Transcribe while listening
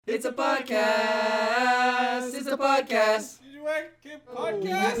It's a podcast. It's a podcast. What's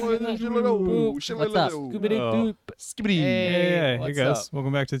up? Scooby-Doo. Hey What's guys, up?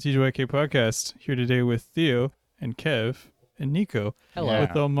 welcome back to the TJYK podcast. Here today with Theo and Kev and Nico. Hello.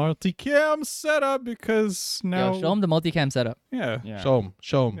 With the multicam setup because now, Yo, show them the multicam setup. yeah, Show him.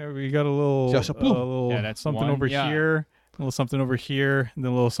 yeah, we got a little, Yeah, that's something one. over Yeah. here, a little something over here, and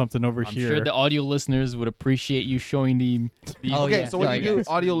then a little something over I'm here. sure the audio listeners would appreciate you showing the Oh, Okay, yeah. so what Sorry, you do, guys.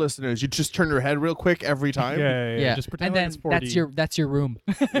 audio listeners, you just turn your head real quick every time. yeah, just pretend and like then it's 4D. that's your room.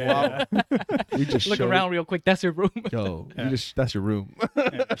 Yeah. We just Look showed- around real quick. That's your room. Yo, Yeah. that's your room.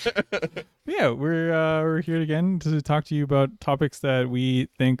 Yeah, we're here again to talk to you about topics that we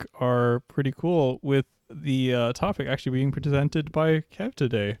think are pretty cool. With the topic actually being presented by Kev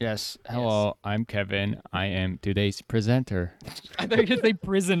today. Yes. Hello, I'm Kevin. I am today's presenter. I thought you were going to say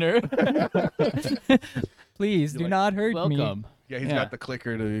prisoner. Please do like, not hurt me. Welcome. Yeah, he's Yeah. got the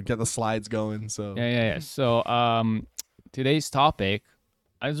clicker to get the slides going. So Yeah. So, today's topic,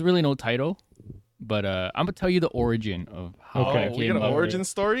 there's really no title, but I'm gonna tell you the origin of how Okay. I we came got an up. origin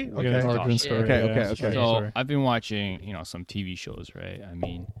story. We got an Okay. origin Yeah. story. Okay, yeah. okay. Sorry, So sorry. I've been watching, some TV shows, right? I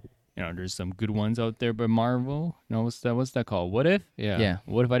mean, there's some good ones out there, but Marvel, what's that called? What If? Yeah.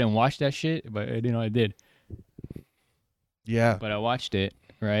 What if I didn't watch that shit? But I did. Yeah. But I watched it,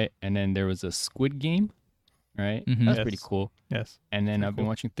 right? And then there was a Squid Game, right? Mhm. That's Yes. pretty cool. Yes. And then I've been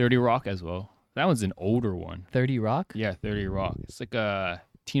watching 30 Rock as well. That one's an older one. 30 Rock? Yeah, 30 Rock. It's like a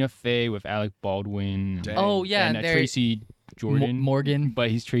Tina Fey with Alec Baldwin. Dang. Oh, yeah. and And Tracy Jordan. Morgan.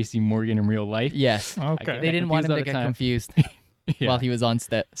 But he's Tracy Morgan in real life. Yes. Okay. They didn't want him to confused all the get time. confused Yeah. while he was on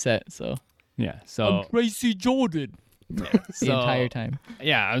set. So Yeah. So Tracy Jordan the so, entire time.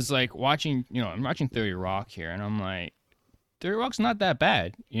 Yeah, I was like watching, I'm watching 30 Rock here, and I'm like, 30 Rock's not that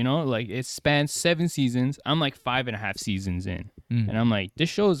bad, like it spans 7 seasons. I'm like 5.5 seasons in, Mm. and I'm like, this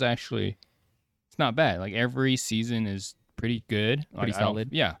show is actually, it's not bad. Like every season is pretty good, Pretty Like, I don't- solid.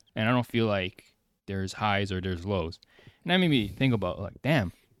 Yeah, and I don't feel like there's highs or there's lows, and that made me think about like,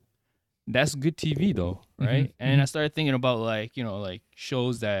 damn, that's good TV though, right? And I started thinking about like, like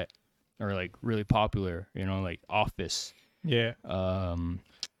shows that are like really popular, like Office. Yeah.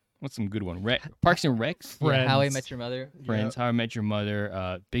 What's some good one? Parks and Recs, Yeah, How I Friends. Met Your Mother. Friends, How I Met Your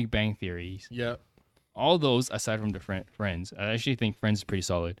Mother, Big Bang Theories. Yeah. All those aside from the Friends, I actually think Friends is pretty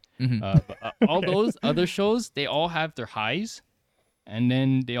solid. Mhm. But, all those other shows, they all have their highs, and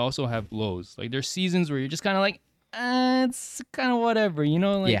then they also have lows. Like there's seasons where you're just kind of like, it's kind of whatever,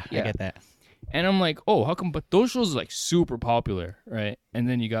 Like, yeah, I get that. And I'm like, oh, how come? But those shows are like super popular, right? And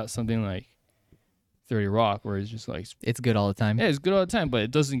then you got something like 30 Rock, where it's just like, It's good all the time. yeah, it's good all the time, but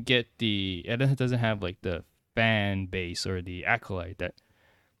it doesn't doesn't have like the fan base or the acolyte that,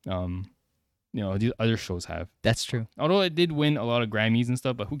 these other shows have. That's true. Although it did win a lot of Grammys and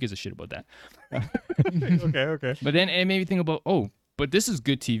stuff, but who gives a shit about that? Okay. But then it made me think about, oh, but this is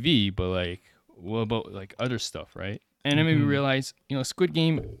good TV, but like, what about like other stuff, right? And it made me realize, Squid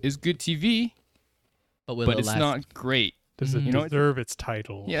Game is good TV, But will but it it's last? not great. Does it You know, deserve its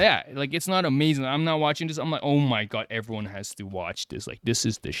title? Yeah, like it's not amazing. I'm not watching this. I'm like, oh my god, everyone has to watch this. Like this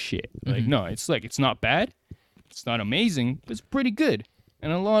is the shit. Like no, it's like it's not bad. It's not amazing, but it's pretty good.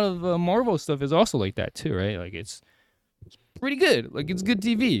 And a lot of Marvel stuff is also like that too, right? Like it's pretty good. Like it's good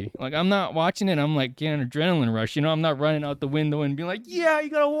TV. Like I'm not watching it. I'm like getting an adrenaline rush. I'm not running out the window and being like, yeah, you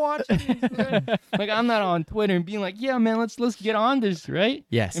gotta watch it. man." Like I'm not on Twitter and being like, yeah, man, let's get on this, right?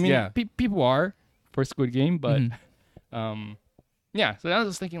 Yes. I mean, Yeah. people are for Squid Game, but Mhm. yeah. So I was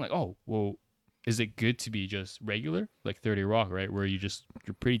just thinking like, oh, well, is it good to be just regular, like 30 Rock, right, where you're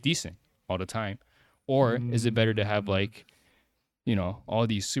pretty decent all the time, or is it better to have like, all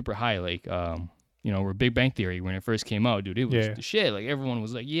these super high, like, where Big Bang Theory when it first came out, dude, it was Yeah. the shit. Like everyone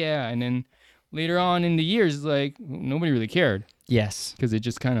was like, yeah, and then later on in the years, like nobody really cared Yes. because it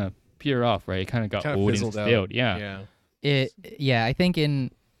just kind of petered off, right? It kind of got Kind of old and fizzled out. stale. Yeah. Yeah. I think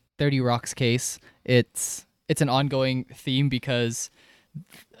in 30 Rock's case, it's an ongoing theme because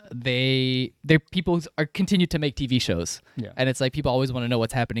their people are continue to make TV shows. Yeah. And it's like people always want to know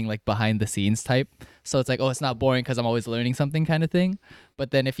what's happening like behind the scenes type. So it's like, oh, it's not boring because I'm always learning something kind of thing.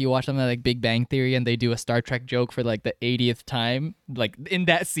 But then if you watch something like Big Bang Theory and they do a Star Trek joke for like the 80th time, like in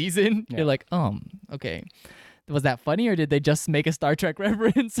that season, Yeah. you're like, okay. Was that funny or did they just make a Star Trek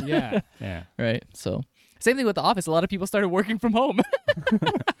reference? Yeah. Yeah. Right. So same thing with The Office. A lot of people started working from home.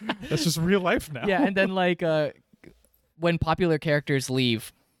 That's just real life now. Yeah, and then like when popular characters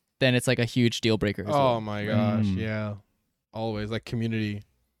leave, then it's like a huge deal breaker. As Oh well. my gosh. Mm. Yeah. Always like Community.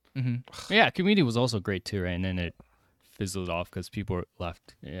 Mm-hmm. Yeah, Community was also great too, right? And then it fizzled off because people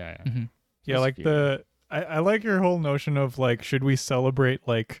left. Yeah. Mm-hmm. Yeah, like That's I like your whole notion of like, should we celebrate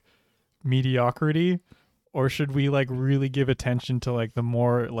like mediocrity, or should we like really give attention to like the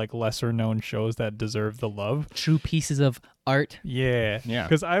more like lesser known shows that deserve the love? True pieces of art. Yeah. Yeah.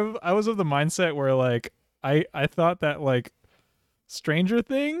 Because I was of the mindset where like I thought that like Stranger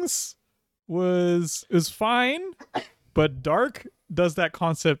Things was fine, but Dark does that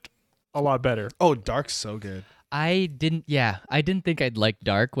concept a lot better. Oh, Dark's so good. I didn't think I'd like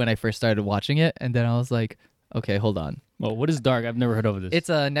Dark when I first started watching it, and then I was like, okay, hold on. Well, what is Dark? I've never heard of this. It's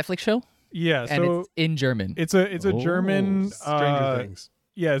a Netflix show, Yeah. and So it's in German. it's a Oh, German Stranger Things.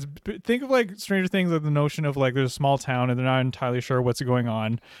 Yeah, think of like Stranger Things, like the notion of like there's a small town and they're not entirely sure what's going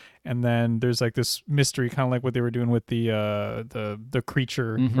on, and then there's like this mystery, kind of like what they were doing with the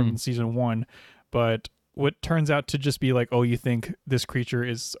creature from season 1, but what turns out to just be like, oh, you think this creature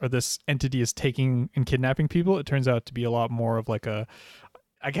is, or this entity is taking and kidnapping people. It turns out to be a lot more of like a,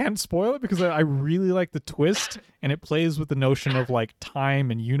 I can't spoil it because I really like the twist, and it plays with the notion of like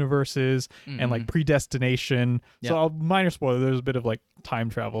time and universes and like predestination. So I'll minor spoiler. There's a bit of like time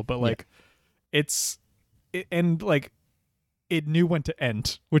travel, but like and like it knew when to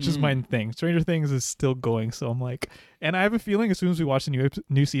end, which is my thing. Stranger Things is still going, so I'm like, and I have a feeling as soon as we watch the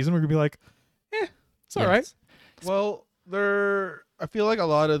new season, we're gonna be like, it's all right. Well, I feel like a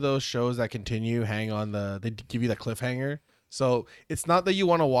lot of those shows that continue hang on they give you that cliffhanger. So it's not that you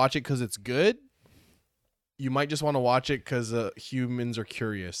want to watch it because it's good. You might just want to watch it because humans are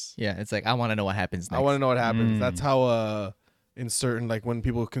curious. Yeah, it's like I want to know what happens next. I want to know what happens. That's how in certain, like when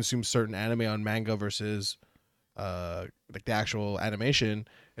people consume certain anime on manga versus like the actual animation,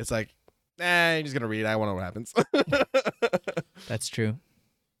 it's like, you're just gonna read it. I want to know what happens. That's true.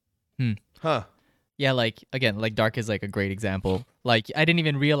 Huh. Yeah, like again, like Dark is like a great example. Like I didn't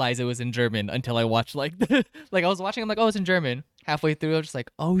even realize it was in German until I watched like like I was watching. I'm like, oh, it's in German. Halfway through, I was just like,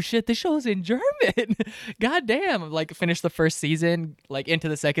 oh shit, this show's in German. God damn! Like finished the first season, like into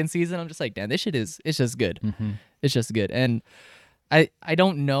the second season. I'm just like, damn, this shit it's just good. It's just good. And I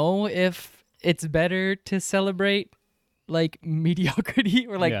don't know if it's better to celebrate like mediocrity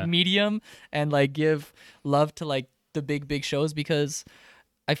or like medium and like give love to like the big shows, because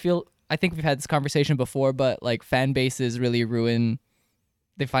I think we've had this conversation before, but like fan bases really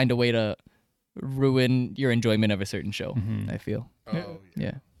they find a way to ruin your enjoyment of a certain show, I feel. Oh,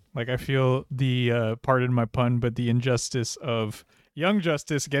 Yeah. Like I feel the pardon my pun, but the injustice of Young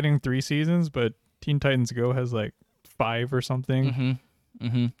Justice getting 3 seasons, but Teen Titans Go has like 5 or something.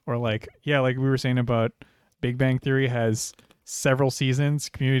 Or like, yeah, like we were saying about Big Bang Theory has several seasons.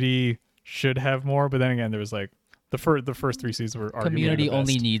 Community should have more, but then again, there was like the first 3 seasons were arguably Community the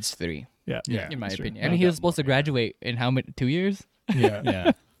only best. needs 3, Yeah. in my that's true. opinion. I mean, he was supposed to graduate in how many 2 years? Yeah.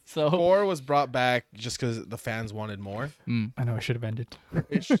 yeah. So 4 was brought back just because the fans wanted more. I know I should have ended.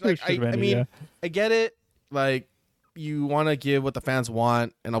 It's just like, Should've I ended, mean, yeah. I get it. Like, you want to give what the fans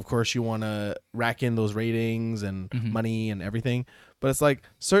want, and of course, you want to rack in those ratings and money and everything. But it's like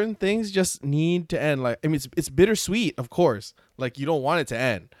certain things just need to end. Like, I mean, it's bittersweet, of course. Like, you don't want it to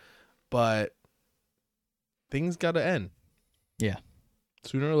end, but things gotta end. Yeah.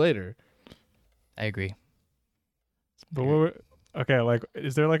 Sooner or later. I agree. But okay, like,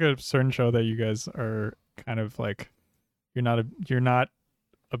 is there like a certain show that you guys are kind of like, you're not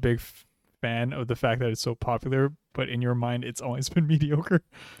a big fan of the fact that it's so popular, but in your mind it's always been mediocre?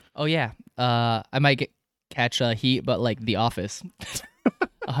 Oh yeah. I might catch heat, but like The Office.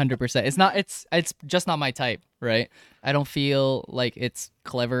 100%. It's just not my type, right? I don't feel like it's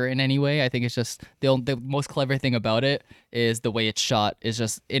clever in any way. I think it's just the most clever thing about it is the way it's shot is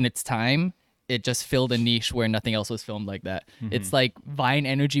just in its time. It just filled a niche where nothing else was filmed like that. It's like Vine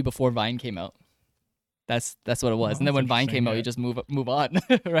energy before Vine came out. That's what it was. And then when Vine came out, you just move on,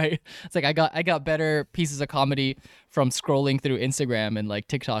 right? It's like I got better pieces of comedy from scrolling through Instagram and like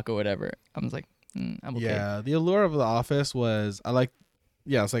TikTok or whatever. I was like, I'm okay. Yeah, the allure of The Office was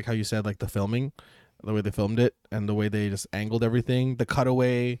it's like how you said, like the filming, the way they filmed it, and the way they just angled everything. The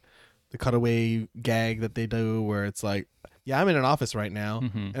cutaway gag that they do, where it's like, yeah, I'm in an office right now,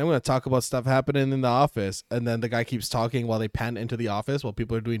 and I'm going to talk about stuff happening in the office, and then the guy keeps talking while they pan into the office while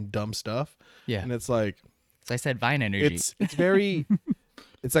people are doing dumb stuff. Yeah. And it's like, So I said Vine energy. it's very,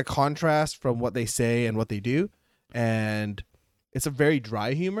 it's a contrast from what they say and what they do, and it's a very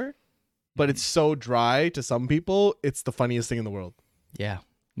dry humor, but it's so dry to some people, it's the funniest thing in the world. Yeah.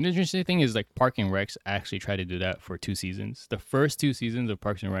 The interesting thing is like Parks and Recs actually tried to do that for 2 seasons. The first 2 seasons of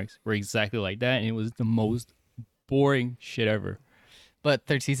Parks and Recs were exactly like that, and it was the most boring shit ever. But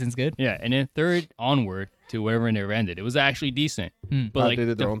third season's good. Yeah, and then third onward to wherever it ended, it was actually decent. But Oh, like they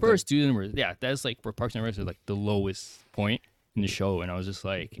did their the own first season was that's like for Parks and Recs was like the lowest point in the show, and I was just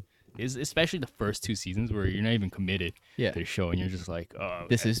like, is especially the first 2 seasons where you're not even committed Yeah. to the show and you're just like, oh,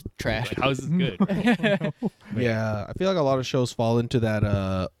 This is trash. like, how is this good? Yeah, I feel like a lot of shows fall into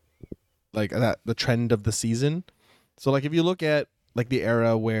that like that the trend of the season. So like if you look at like the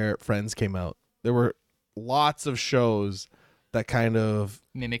era where Friends came out, there were lots of shows that kind of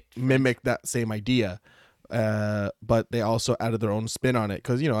mimic that same idea. But they also added their own spin on it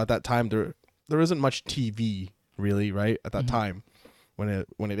cuz at that time there isn't much TV really, right? At that time when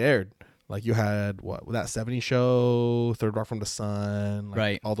it aired. Like you had that 70s show, Third Rock from the Sun, like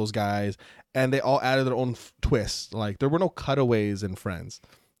Right. all those guys, and they all added their own twist. Like there were no cutaways in Friends,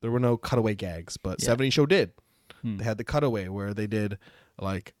 there were no cutaway gags, but 70s show did. They had the cutaway where they did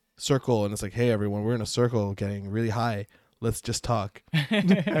like circle, and it's like, hey everyone, we're in a circle, getting really high. Let's just talk.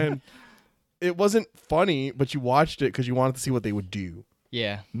 And it wasn't funny, but you watched it because you wanted to see what they would do,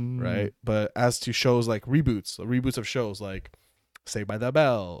 Yeah. right? But as to shows like reboots of shows like Saved by the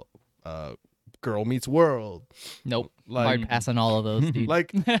Bell, Girl Meets World, Nope. like Hard pass on all of those, dude.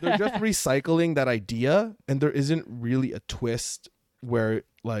 like they're just recycling that idea, and there isn't really a twist where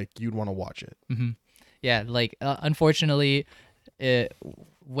like you'd want to watch it. Yeah, like unfortunately,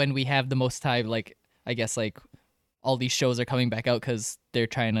 when we have the most time, like I guess like all these shows are coming back out because they're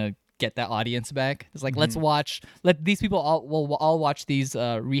trying to get that audience back. It's like let these people we'll all watch these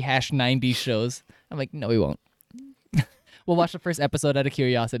rehashed '90s shows. I'm like, no, we won't. We'll watch the first episode out of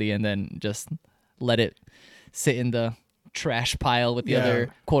curiosity and then just let it sit in the trash pile with the Yeah.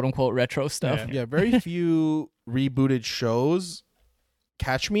 other quote unquote retro stuff. Yeah. Yeah, very few rebooted shows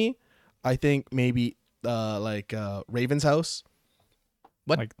catch me. I think maybe Raven's House.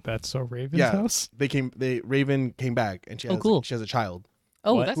 What? Like that's so Raven's Yeah. house. Raven came back and she has cool. she has a child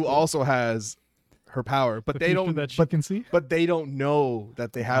Oh, that's who cool. also has her power, but The they future don't that she but, can see. but they don't know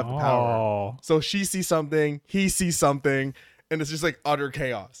that they have the power. Oh. So she sees something, he sees something, and it's just like utter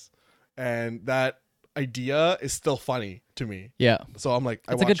chaos. And that idea is still funny to me. Yeah, So I'm like,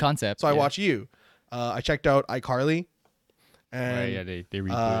 it's a good concept. So I yeah. watch you. I checked out iCarly, and Right, yeah, they rebooted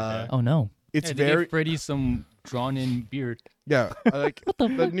that. Oh no. it's Yeah, they very gave Freddie some drawn-in beard. yeah. I like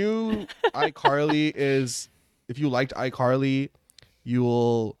the new iCarly is if you liked iCarly, you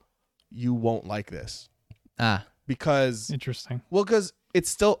won't like this Ah, because Interesting. because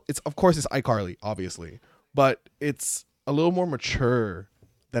it's of course it's iCarly obviously, but it's a little more mature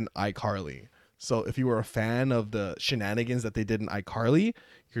than iCarly. So if you were a fan of the shenanigans that they did in iCarly,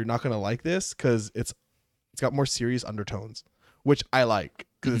 you're not gonna like this because it's got more serious undertones, which I like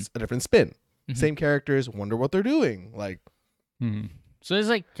because it's a different spin. Same characters, wonder what they're doing. Like So it's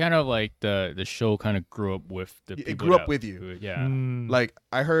like kind of like the show kind of grew up with the It people grew up that- with you. Yeah. Mm. like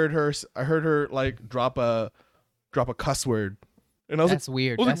I heard her like drop a cuss word, and I was that's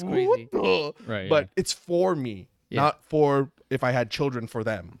weird. like, That's crazy. what the? Right. But it's for me, Yeah. not for if I had children for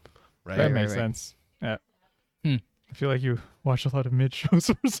them. Right. That Right, makes right. sense. Yeah. Hmm. I feel like you watch a lot of mid shows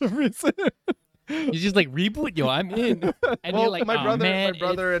for some reason. You just like reboot, yo, I'm in. And Well, you're like, my "Aw, brother, man, my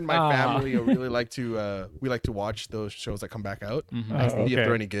brother, and my aw." family really like to we like to watch those shows that come back out. Mhm. Oh, See if okay.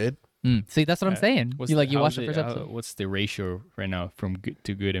 they're any good. See, that's what I'm Yeah. saying. What's You the- you watch how's the it- first episode. what's the ratio right now from good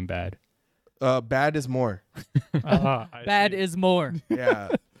to good and bad? Bad is more. I Bad see. is more. Yeah,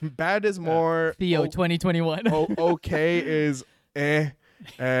 bad is more. Theo 2021. Okay is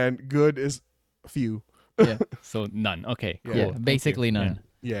and good is few. yeah, So none. Okay. Cool. Yeah, Thank you. basically Yeah. none.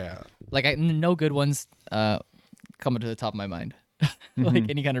 Yeah. Like no good ones coming to the top of my mind. Mm-hmm. Like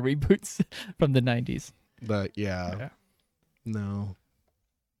any kind of reboots from the 90s. But yeah. Yeah. No.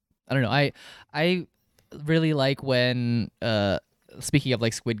 I don't know. I really like when speaking of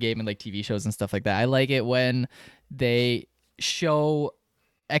like Squid Game and like TV shows and stuff like that. I like it when they show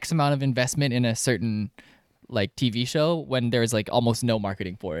X amount of investment in a certain like TV show when there's like almost no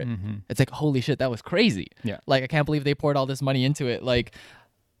marketing for it. It's like holy shit, that was crazy. Yeah. Like I can't believe they poured all this money into it. Like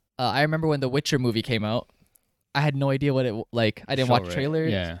I remember when the Witcher movie came out. I had no idea what it like. I didn't Show, watch right?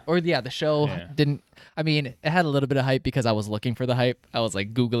 trailers. Yeah. Or the show Yeah. didn't. I mean, it had a little bit of hype because I was looking for the hype. I was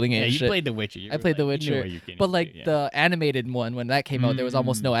like googling it. Yeah, and you shit. played The Witcher. You I were played The like, you knew Witcher, what you're getting but like into, yeah. the animated one when that came out, there was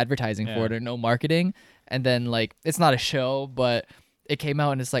almost no advertising for it Yeah. or no marketing. And then like it's not a show, but it came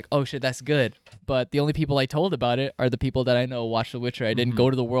out and it's like, oh shit, that's good. But the only people I told about it are the people that I know watch The Witcher. I didn't go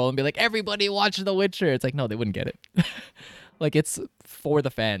to the world and be like, everybody watch The Witcher. It's like no, they wouldn't get it. Like it's for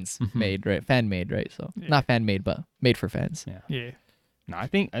the fans made, right? Fan made, right? So not fan made, but made for fans. Yeah. No, I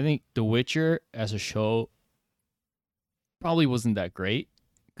think The Witcher as a show probably wasn't that great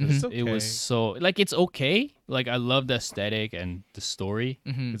because Mhm. it was Okay. so like it's okay. Like I love the aesthetic and the story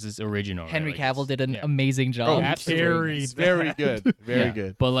Mhm. because it's original. right? Henry Like, Cavill it's- did an yeah. amazing job. Oh, absolutely. carried It's very good. Very Yeah.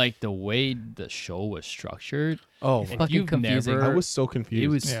 good. But like the way the show was structured, Oh, if my- Fucking you've confusing. never, I was so confused. it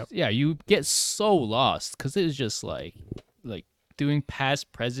was Yeah. yeah, you get so lost because it was just like doing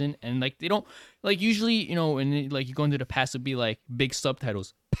past, present, and like they don't like usually and like you go into the past it'd be like big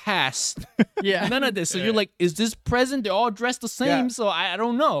subtitles past. Yeah. None of this. So you're like, is this present? They're all dressed the same. Yeah. So I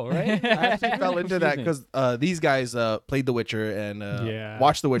don't know, right? I actually fell into that Confusing. because these guys played The Witcher and Yeah.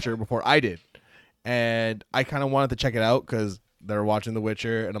 watched The Witcher before I did, and I kind of wanted to check it out because they're watching The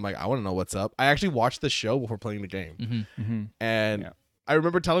Witcher, and I'm like, I want to know what's up. I actually watched the show before playing the game, Mhm. and Yeah. I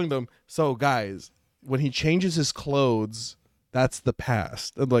remember telling them, "So guys, when he changes his clothes, that's the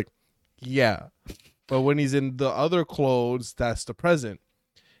past." I'm like, "Yeah," but when he's in the other clothes, that's the present.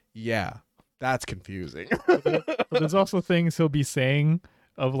 Yeah, that's confusing. But there's also things he'll be saying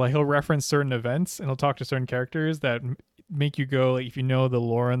of like he'll reference certain events and he'll talk to certain characters that make you go like if you know the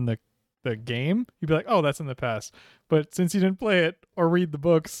lore and the game, you'd be like, oh, that's in the past. But since you didn't play it or read the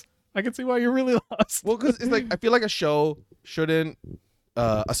books, I can see why you're really lost. Well, because it's like I feel like a show shouldn't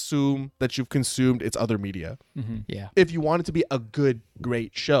assume that you've consumed its other media. Yeah. If you want it to be a good,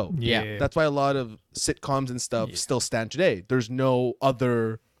 great show, Yeah. that's why a lot of sitcoms and stuff still stand today. There's no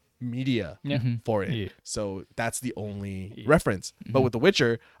other media Yeah. for it, Yeah. so that's the only reference. But with The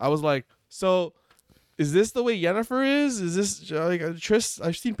Witcher, I was like, so. Is this the way Yennefer is? Is this like Triss?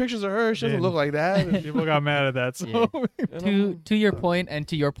 I've seen pictures of her. She doesn't Man. look like that. People got mad at that. So Yeah. To your point and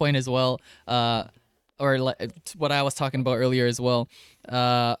to your point as well, what I was talking about earlier as well,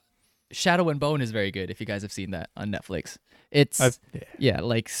 Shadow and Bone is very good if you guys have seen that on Netflix. It's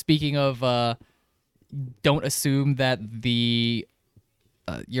like speaking of don't assume that the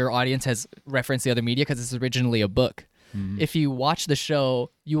your audience has referenced the other media because it's originally a book. If you watch the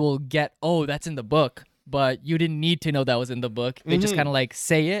show, you will get, oh, that's in the book, but you didn't need to know that was in the book. They just kind of like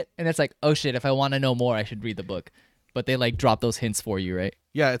say it, and it's like, oh shit, if I want to know more, I should read the book. But they like drop those hints for you, right?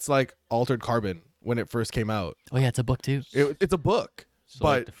 Yeah, it's like Altered Carbon when it first came out. Oh yeah, it's a book too. It's a book, So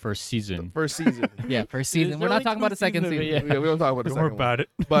like but the first season. first season. Yeah, first season. We're only not talking about two the second seasons of season. it, Yeah, we don't talk about the don't worry second one. about it.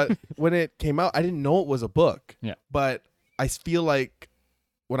 But when it came out, I didn't know it was a book. Yeah. But I feel like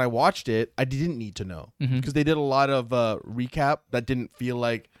when I watched it, I didn't need to know because they did a lot of recap that didn't feel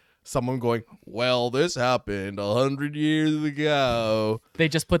like someone going, "Well, this happened 100 years ago." They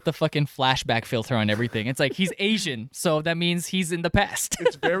just put the fucking flashback filter on everything. It's like he's Asian, so that means he's in the past.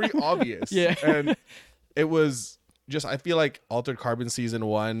 It's very obvious. Yeah. And it was just, I feel like Altered Carbon season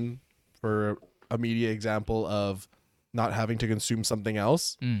 1 for a media example of not having to consume something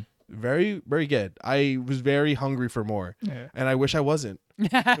else. Very, very good. I was very hungry for more. Yeah. And I wish I wasn't. 'Cause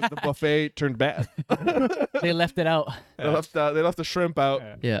the buffet turned bad. They left it out. They left the shrimp out.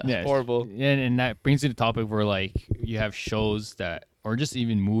 Yeah. Yeah. Horrible. And that brings to the topic where like you have shows that, or just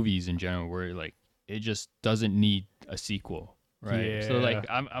even movies in general, where like it just doesn't need a sequel, right? So like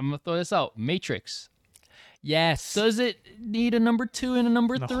Yeah. I'm gonna throw this out. Matrix. Yes. Does it need a number 2 and a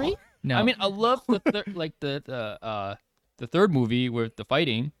number No. 3? No. I mean, I love the the third movie with the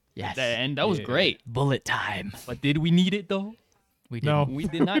fighting. Yes. And that was Yeah. great. Bullet time. But did we need it though? We did. No. We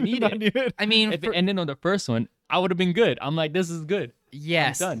did not need Not it. needed. I mean, If it ended on the first one, I would have been good. I'm like, this is good.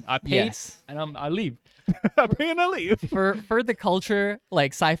 yes. I'm done. I paid Yes. and I leave. I'm gonna leave. For the culture,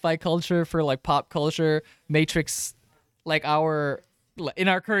 like sci-fi culture, for like pop culture, Matrix, like in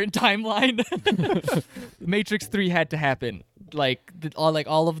our current timeline, Matrix 3 had to happen. Like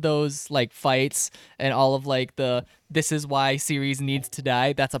all of those like fights and all of like the this is why series needs to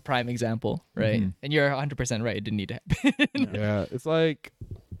die. That's a prime example, right? And you're 100% right. It didn't need to happen. Yeah. It's like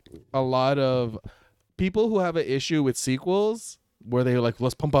a lot of people who have an issue with sequels where they're like,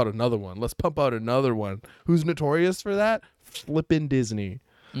 let's pump out another one. Let's pump out another one. Who's notorious for that? Flippin' Disney.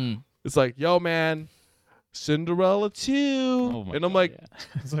 It's like, yo, man, Cinderella 2. Oh my and I'm God, like, yeah.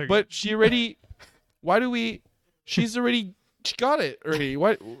 It's like, but she already, she got it already.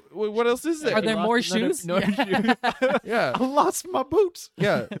 What else is there? Are there more shoes? Yeah. I lost my boots.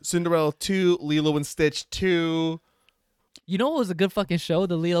 Yeah. Cinderella 2, Lilo and Stitch 2. You know what was a good fucking show?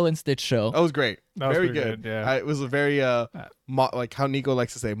 The Lilo and Stitch show. That was great. That was very pretty good. good, yeah. It was a very like how Nico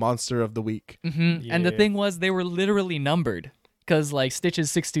likes to say, monster of the week. And the Yeah. thing was, they were literally numbered because like Stitch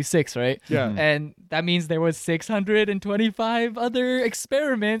is 626, right? Yeah. And that means there was 625 other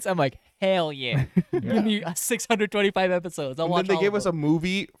experiments. I'm like, hell yeah. Give me 625 episodes. I'll And watch then they all gave of us a them.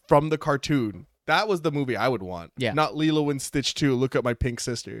 movie from the cartoon. That was the movie I would want. Yeah. Not Lilo and Stitch 2, Look at My Pink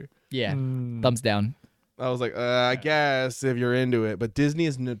Sister. Yeah. Mm. Thumbs down. I was like, I guess if you're into it. But Disney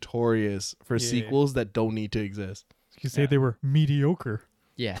is notorious for Yeah. sequels that don't need to exist. You say they were mediocre.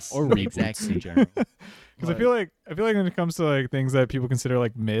 Yes. or reboots exactly. in general. Because I feel like when it comes to like things that people consider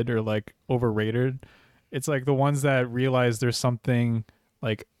like mid or like overrated, it's like the ones that realize there's something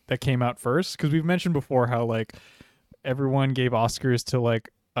like that came out first. Because we've mentioned before how like everyone gave Oscars to like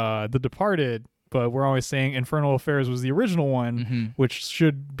The Departed, but we're always saying Infernal Affairs was the original one, which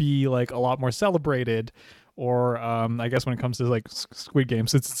should be like a lot more celebrated. Or I guess when it comes to like Squid Game,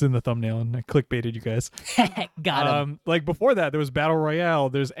 since it's in the thumbnail and I clickbaited you guys. Got him. Like before that, there was Battle Royale.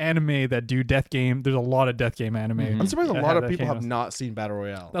 There's anime that do death game. There's a lot of death game anime. I'm surprised a that lot of that people came have out. not seen Battle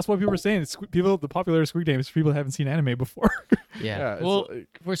Royale. That's what people were saying. The popular Squid Game is people that haven't seen anime before. Yeah. it's Well, like-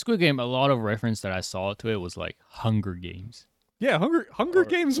 for Squid Game, a lot of reference that I saw to it was like Hunger Games. Yeah, Hunger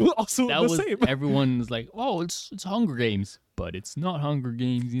Games was also That the was same. everyone's like, oh, it's Hunger Games, but it's not Hunger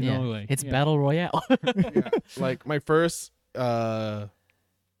Games, you Yeah. know? Like It's yeah. Battle Royale. like my first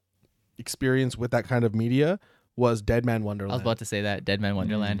experience with that kind of media was Dead Man I Wonderland. was about to say that Dead Man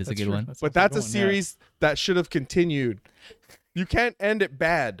Wonderland is a That's good true. one. That's but also that's a good one, yeah. series that should have continued. You can't end it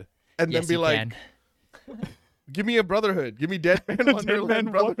bad and Yes, then be you like, can. give me a Brotherhood, give me Dead Man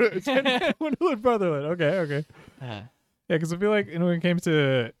Wonderland Brotherhood. Wonderland Brotherhood. Okay. Uh, Yeah, because I feel like when it came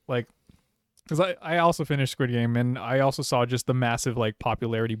to like, because I also finished Squid Game and I also saw just the massive like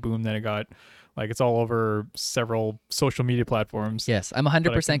popularity boom that it got. Like it's all over several social media platforms. yes, I'm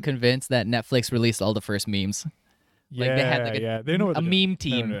 100% convinced that Netflix released all the first memes. yeah, Like they had like they know what a they're doing. meme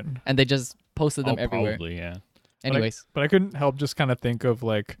team, They know what they're doing. and they just posted them Oh, everywhere. probably, yeah. Anyways, But I couldn't help just kind of think of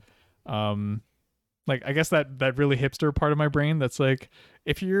like I guess that really hipster part of my brain that's like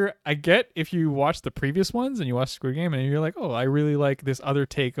if you watch the previous ones and you watch Squid Game and you're like, oh, I really like this other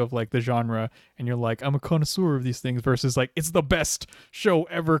take of like the genre, and you're like, I'm a connoisseur of these things versus like it's the best show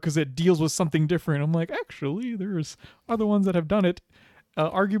ever because it deals with something different. I'm like, actually, there's other ones that have done it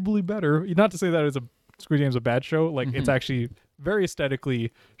arguably better. Not to say that Squid Game's a bad show. Like it's actually very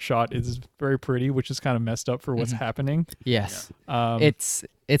aesthetically shot. It's very pretty, which is kind of messed up for what's happening. yes, Um,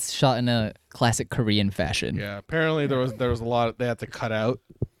 it's shot in a classic Korean fashion. Yeah, apparently there was a lot they had to cut out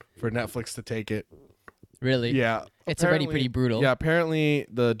for Netflix to take it. Really. Yeah, It's already apparently- pretty brutal. Yeah, apparently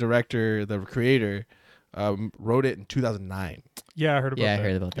the director, the creator, wrote it in 2009, yeah, I heard about Yeah, I that.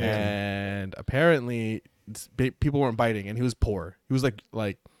 heard about that. and apparently people weren't biting, and he was poor. He was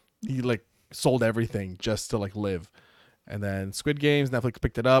like he like sold everything just to like live. And then Squid Games, Netflix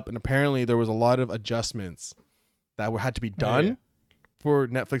picked it up, and apparently there was a lot of adjustments that had to be done yeah. for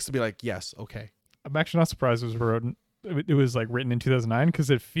Netflix to be like, yes, okay. I'm actually not surprised it was like written in 2009 because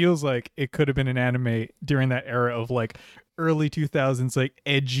it feels like it could have been an anime during that era of like early 2000s, like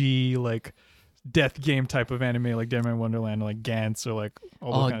edgy, like death game type of anime, like Dead Man Wonderland, or like Gantz, or like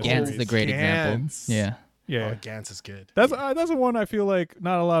all those Oh, kind of Gantz is series. a great example. Gantz. Yeah. Yeah, Oh, Gantz is good. that's the one I feel like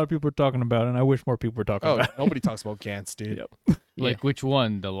not a lot of people are talking about, and I wish more people were talking Oh, about. nobody talks about Gantz, dude. Yep. Like which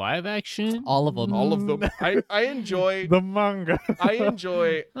one? The live action? All of them. All of them. I enjoy. The manga. I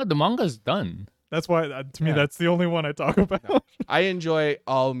enjoy. No, the manga's done. That's why to me Yeah. that's the only one I talk about. I enjoy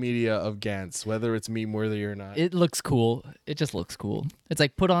all media of Gantz, whether it's meme worthy or not. It looks cool. It just looks cool. It's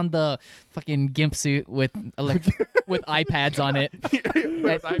like put on the fucking gimp suit with with iPads on it,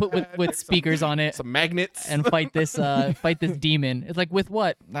 with speakers on it, Some magnets. and fight this demon. It's like with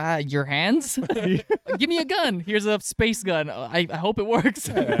what? Your hands? Give me a gun. Here's a space gun. I hope it works.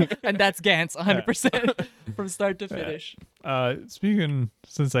 And that's Gantz 100% from start to finish. Speaking,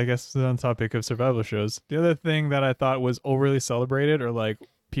 since I guess it's on topic of survival shows, the other thing that I thought was overly celebrated or like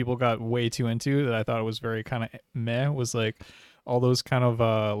people got way too into that I thought was very kind of meh was like all those kind of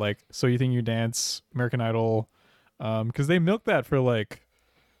like So You Think You Dance, American Idol, because they milked that for like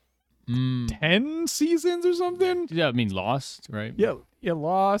 10 seasons or something. Yeah, I mean Lost, right? Yeah,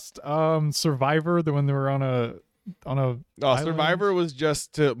 Lost, Survivor, the one they were on a Oh, island. Survivor was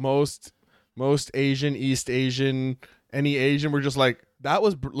just to most Asian, East Asian, any Asian were just like, that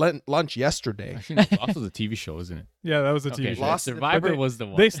was lunch yesterday. Actually, no, Lost was a TV show, isn't it? Yeah, that was a TV Okay, show. Lost- Survivor but they- was the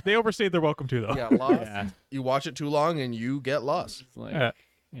one. They overstayed their welcome to though. Yeah, lost. Yeah. You watch it too long and you get lost. It's like, Yeah.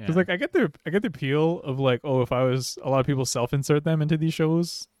 yeah. Because like I get the appeal of like, oh, if I was, a lot of people self-insert them into these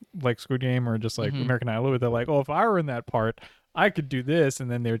shows like Squid Game or just like American Idol, where they're like, oh, if I were in that part, I could do this, and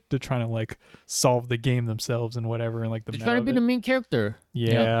then they're trying to like solve the game themselves and whatever, and like the They're meta trying to of be it. the main character.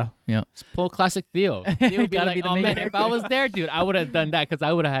 Yeah. It's Paul Classic Theo. Theo would be Gotta like, be the oh main man, character." if I was there, dude, I would have done that because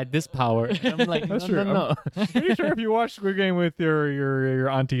I would have had this power. And I'm like, That's no, true. no. Pretty sure if you watch Squid Game with your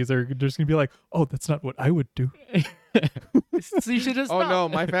aunties, they're just gonna be like, oh, that's not what I would do. So you should just Oh no,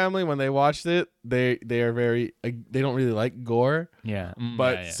 my family when they watched it, they are very they don't really like gore, Yeah.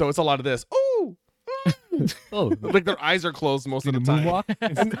 but yeah, yeah. so it's a lot of this. Ooh, ooh, Oh, Like their eyes are closed most of the time.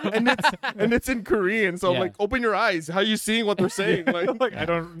 and it's in Korean, so I'm Yeah. like, open your eyes. How are you seeing what they're saying? Like, Like I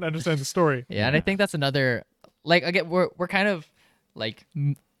don't understand the story. Yeah, and I think that's another like again we're kind of like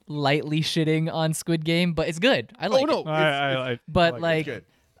lightly shitting on Squid Game, but it's good. I like oh no, it. I But like like, good.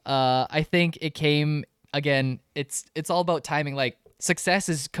 I think it came again. It's all about timing. Like success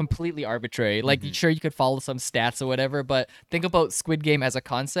is completely arbitrary. Like sure you could follow some stats or whatever, but think about Squid Game as a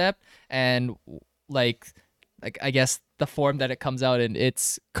concept and like I guess the form that it comes out in.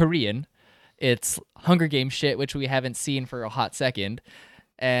 It's Korean. It's Hunger Games shit, which we haven't seen for a hot second.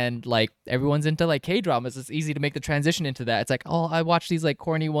 And like everyone's into like K-dramas. It's easy to make the transition into that. It's like, oh, I watch these like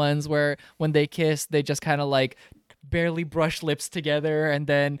corny ones where when they kiss, they just kind of like barely brush lips together and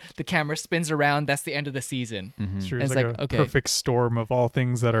then the camera spins around. That's the end of the season. It's true. It's It's like, like, a okay. perfect storm of all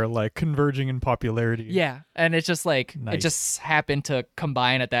things that are like converging in popularity. Yeah. And it's just like, it Nice. just happened to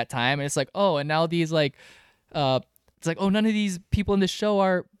combine at that time. And it's like, oh, and now these like, it's like, oh, none of these people in this show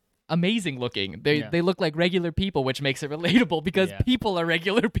are amazing looking. They look like regular people, which makes it relatable because Yeah. people are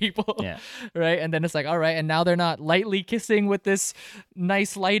regular people. Yeah. Right. And then it's like, all right, and now they're not lightly kissing with this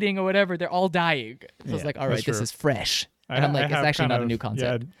nice lighting or whatever. They're all dying. So it's Yeah, like, all right, that's this true. is fresh. I- And I'm I like, it's have actually kind not a of- new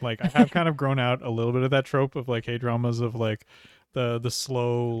concept. Yeah, like I have kind of grown out a little bit of that trope of like K-dramas of like the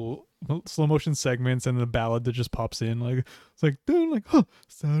slow motion segments and the ballad that just pops in. Like it's like dude, like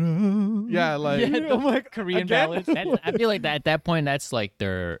Sarah. Yeah, like Yeah, the I'm like Korean again? ballad. I feel like that at that point, that's like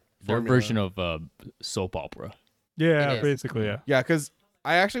their Formula. version of soap opera. Yeah, It is. basically, yeah. yeah, because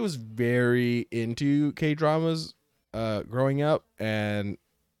I actually was very into K dramas growing up, and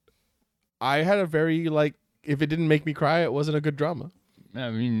I had a very like, if it didn't make me cry, it wasn't a good drama. I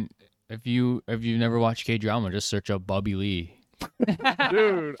mean, if you've never watched K drama, just search up Bobby Lee.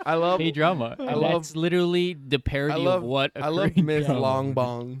 Dude, I love K drama. I love- That's literally the parody love- of what I love Korean Miss drama Long would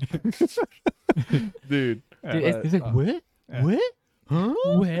Bong. Dude. It's like, what? Yeah. What? Huh?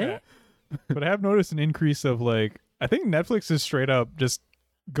 What? Yeah. But I have noticed an increase of like I think Netflix is straight up just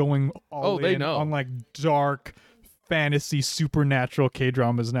going all Oh, they in know. on like dark fantasy supernatural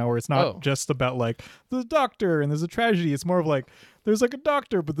K-dramas now where it's not Oh. just about like there's a doctor and there's a tragedy. It's more of like there's like a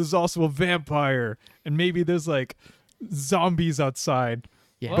doctor but there's also a vampire and maybe there's like zombies outside.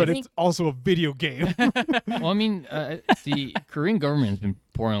 Yeah. But I it's also a video game. Well, I mean, the Korean government has been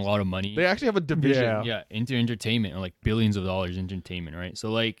pouring a lot of money, They actually have a division. Yeah. into entertainment, like billions of dollars into entertainment, right?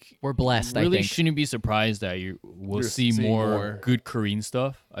 So like, We're blessed, I really think. shouldn't be surprised that we'll You're see seeing more, more. good Korean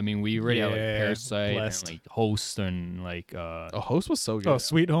stuff. I mean, we already have like Yeah, Parasite blessed. and like Host and like A host was so good. Oh,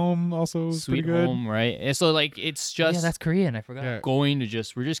 Sweet Home also was Sweet pretty good. Home, right? And so like, it's just Yeah, that's Korean. I forgot. Yeah.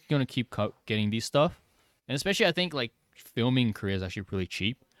 we're just gonna keep getting these stuff, and especially I think like filming in Korea is actually really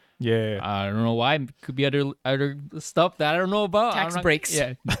cheap. Yeah. I don't know why. It could be other stuff that I don't know about. Tax I'm not- breaks.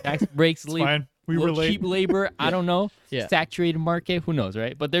 Yeah, tax breaks. It's fine. We little relate. cheap labor. I don't know. Yeah. Saturated market. Who knows,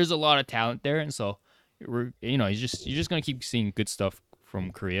 right? But there's a lot of talent there, and so you're just gonna keep seeing good stuff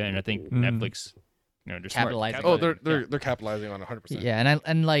from Korea, and I think Netflix, they're smart. Capitalizing Oh, on it. they're capitalizing on it 100%. Yeah,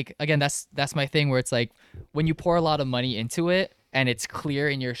 and like again, that's my thing where it's like when you pour a lot of money into it and it's clear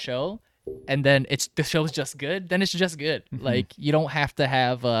in your show, and then the show's just good, then it's just good. Like you don't have to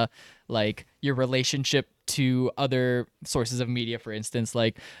have like your relationship to other sources of media, for instance.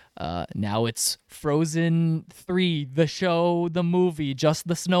 Like now it's Frozen 3, the show, the movie, just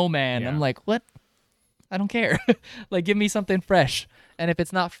the snowman. Yeah. I'm like, what? I don't care. Like give me something fresh. And if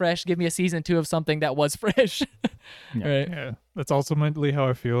it's not fresh, give me a season 2 of something that was fresh. Right. Yeah, that's ultimately how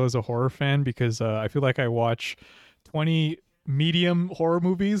I feel as a horror fan because I feel like I watch 20 medium horror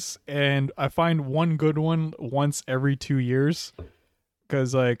movies and I find one good one once every 2 years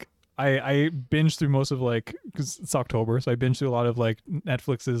because like I binge through most of like because it's October, so I binge through a lot of like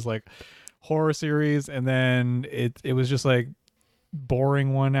Netflix's like horror series, and then it was just like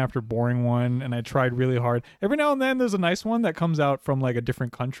boring one after boring one, and I tried really hard. Every now and then there's a nice one that comes out from like a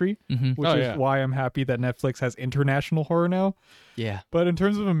different country, which Oh, is yeah. why I'm happy that Netflix has international horror now. Yeah. But in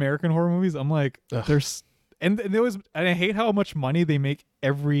terms of American horror movies, I'm like, there's and there was, and I hate how much money they make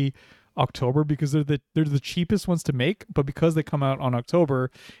every October because they're the cheapest ones to make, but because they come out on October,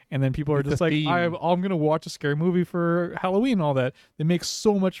 and then people are It's just a like, theme. I'm gonna watch a scary movie for Halloween and all that. They make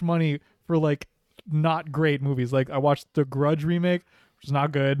so much money for like not great movies. Like I watched the Grudge remake, which is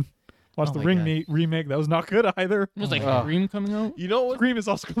not good. Watched Oh the my Ring remake, that was not good either. There's like Ugh. Scream coming out. You know what? Scream is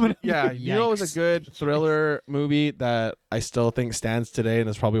also coming out. Yeah, you know, it was Yikes. a good thriller movie that I still think stands today and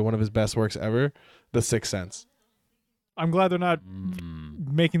is probably one of his best works ever. The Sixth Sense. I'm glad they're not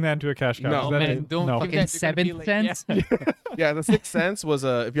making that into a cash cow. No, 'cause that man, is- don't no. give Fucking that- they're gonna be Seventh like- Sense. Yeah, The Sixth Sense was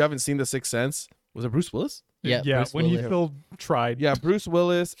if you haven't seen The Sixth Sense, was it Bruce Willis? Yeah, yeah, Bruce when he Willis. still tried. Yeah, Bruce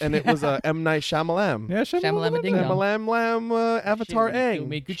Willis, and it was M Night Shyamalan. Yeah, Shyamalan Ding Dong. Shyamalan, Avatar Shit, he still Aang.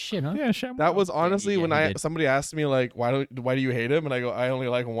 made good shit, huh? Yeah, Shyamalan. That was honestly yeah, when he I did. somebody asked me like why do you hate him, and I go I only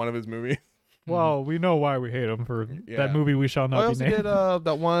like one of his movies. Well, we know why we hate him for Yeah. that movie. We shall I not be also named. did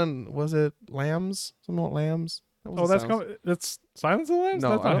that one. Was it Lambs? Something about lambs. That Oh, was that's that's Silence of the Lambs. No,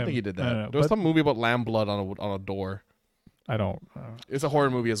 That's I not don't him. think he did that. No, There was but some movie about lamb blood on a door. I don't. It's a horror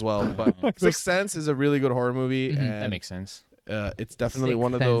movie as well, but Sixth Sense is a really good horror movie, Mhm. and That makes sense. it's definitely Sixth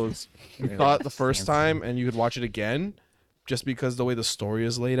one of Sense. those you Yeah. thought the first Sense. time and you could watch it again, just because the way the story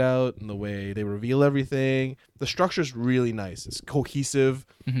is laid out and the way they reveal everything. The structure is really nice. It's cohesive.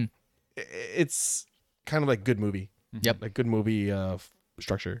 Mhm. It's kind of like good movie. Yep. Like good movie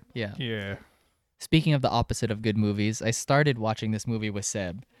structure. Yeah. Yeah. Speaking of the opposite of good movies, I started watching this movie with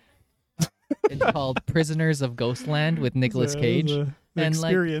Seb. It's called Prisoners of Ghostland with Nicolas Cage. The And,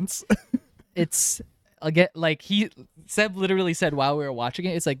 like, experience. It's again like Seb literally said while we were watching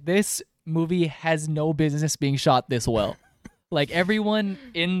it, it's like this movie has no business being shot this well. Like everyone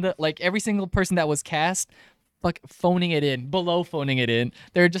in the every single person that was cast phoning it in, below phoning it in.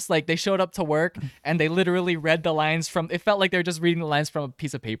 They're just like they showed up to work and they literally read the lines from it felt like they were just reading the lines from a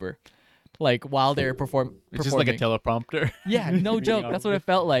piece of paper. Like while they're performing. It's just like a teleprompter. Yeah, no joke. That's what it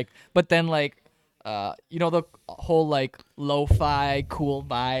felt like. But then the whole lo-fi, cool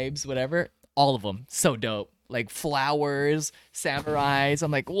vibes, whatever. All of them, so dope. Like flowers, samurais.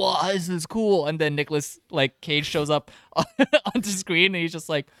 I'm like, wow, this is cool. And then Nicolas Cage shows up onto screen and he's just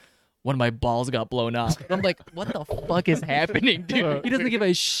like, one of my balls got blown off. I'm like, what the fuck is happening, dude? He doesn't give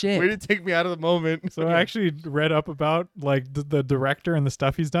a shit. Way to take me out of the moment. So I actually read up about the director and the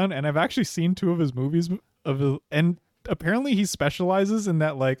stuff he's done, and I've actually seen 2 of his movies and apparently he specializes in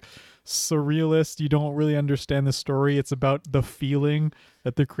that surrealist. You don't really understand the story. It's about the feeling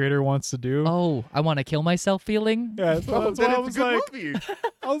that the creator wants to do. Oh, I want to kill myself feeling? Yeah, so that's why I was like, movie.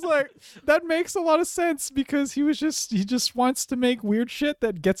 I was like, that makes a lot of sense because he just wants to make weird shit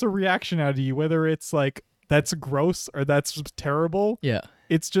that gets a reaction out of you, whether it's that's gross or that's terrible. Yeah.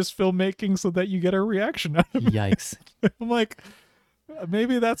 It's just filmmaking so that you get a reaction out of it. Yikes. I'm like,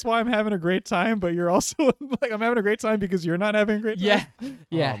 maybe that's why I'm having a great time, but you're also I'm having a great time because you're not having a great time. Yeah.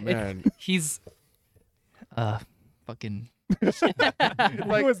 Yeah. Oh, man. He's fucking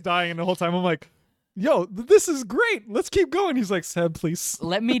I was dying the whole time. I'm like, yo, this is great. Let's keep going. He's like, Seb, please.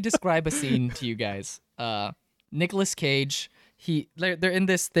 Let me describe a scene to you guys. Nicolas Cage, they're in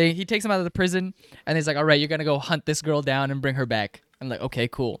this thing. He takes him out of the prison, and he's like, "All right, you're gonna go hunt this girl down and bring her back." I'm like, "Okay,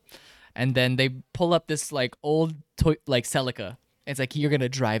 cool." And then they pull up this old Celica. It's like, "You're gonna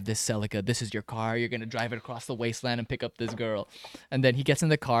drive this Celica. This is your car. You're gonna drive it across the wasteland and pick up this girl." And then he gets in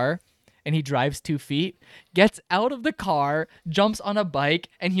the car. And he drives 2 feet, gets out of the car, jumps on a bike,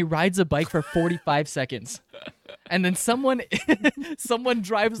 and he rides a bike for 45 seconds. And then someone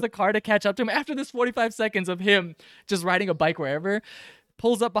drives the car to catch up to him after this 45 seconds of him just riding a bike wherever,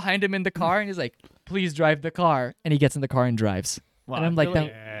 pulls up behind him in the car, and he's like, "Please drive the car." And he gets in the car and drives. And I'm like,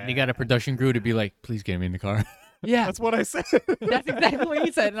 They got a production crew to be like, please get him in the car. yeah, That's what I said. that's exactly what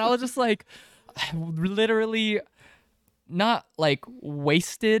he said. And I was just like, literally not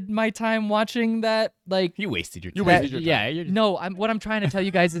wasted my time watching that. You wasted your time. You wasted your time. Yeah. You're No, what I'm trying to tell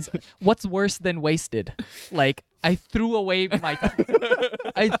you guys is what's worse than wasted. I threw away my time.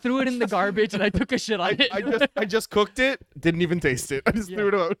 I threw it in the garbage and I took a shit on it. I just cooked it. Didn't even taste it. I just threw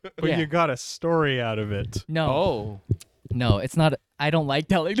it out. But Yeah. you got a story out of it. No, no, it's not. I don't like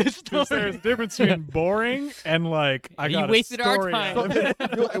telling this There's story. a difference between boring and I You got wasted a our story time. out of it.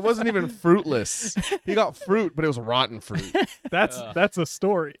 It wasn't even fruitless. He got fruit, but it was rotten fruit. That's a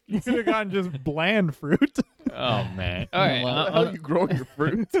story. You could have gotten just bland fruit. Oh man. All right. Well, How are you growing your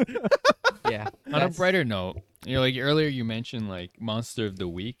fruit? Yeah. On a brighter note, earlier you mentioned Monster of the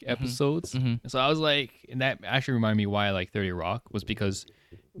Week episodes. So I was like, and that actually reminded me why I like 30 Rock was because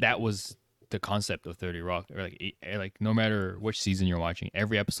that was the concept of 30 Rock. Or no matter which season you're watching,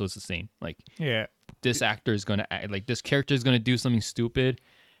 every episode's the same. Yeah. This actor is gonna act this character is gonna do something stupid,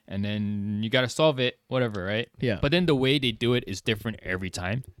 and then you gotta solve it, whatever, right? Yeah. But then the way they do it is different every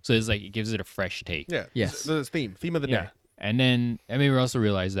time, so it's it gives it a fresh take. Yeah. Yes. The theme of the day. Yeah. And then I made me also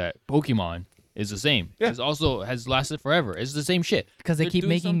realize that Pokemon is the same. Yeah. It's also has lasted forever. It's the same shit. Because they They're keep doing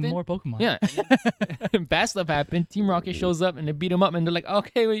making something. more Pokemon. Yeah. And bad stuff happened. Team Rocket shows up and they beat him up and they're like,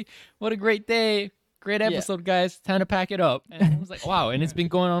 okay, what a great day. Great episode, guys. Time to pack it up. And I was like, wow. And it's been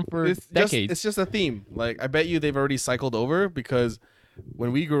going on for decades. It's just a theme. I bet you they've already cycled over because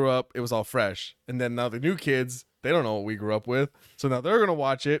when we grew up, it was all fresh. And then now the new kids, they don't know what we grew up with. So now they're gonna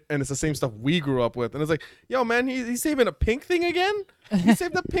watch it, and it's the same stuff we grew up with. And it's like, yo, man, he's saving a pink thing again. He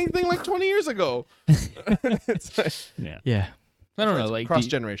saved the pink thing like 20 years ago. It's like, Yeah. I don't know. Like, cross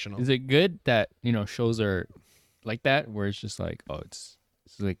generational. is it good that shows are like that, where it's just like, oh, it's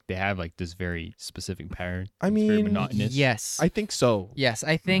like they have like this very specific pattern? I It's very mean, monotonous. Yes. I think so. Yes,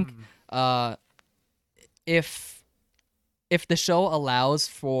 I think if the show allows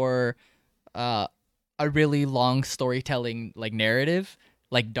for a really long storytelling like narrative,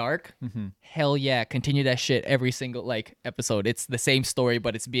 like Dark, hell yeah, continue that shit every single like episode. It's the same story,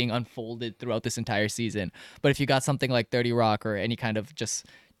 but it's being unfolded throughout this entire season. But if you got something like 30 Rock or any kind of just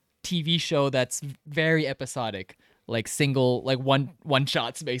TV show that's very episodic, like single, like one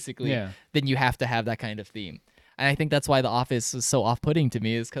shots basically, Yeah. then you have to have that kind of theme. And I think that's why The Office is so off-putting to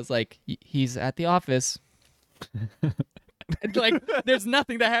me, is because like he's at the office. It's like there's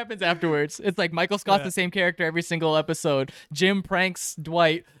nothing that happens afterwards. It's like Michael Scott's the same character every single episode. Jim pranks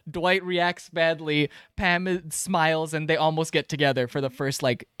Dwight. Dwight reacts badly. Pam smiles, and they almost get together for the first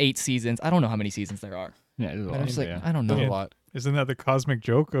like 8 seasons. I don't know how many seasons there are. Yeah, there's a But lot I'm just of like, it, I don't There's know. a lot. Isn't that the cosmic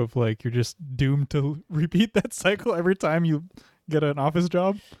joke of like you're just doomed to repeat that cycle every time you get an office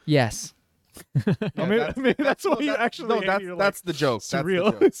job? Yes. Maybe that's why you actually. No, hate that's it. You're that's like, the joke. it's That's too the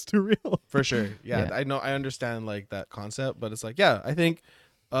real. joke. It's too real. For sure. Yeah, Yeah. I know. I understand like that concept, but it's like, yeah, I think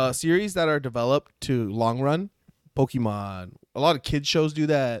series that are developed to long run, Pokemon, a lot of kids shows do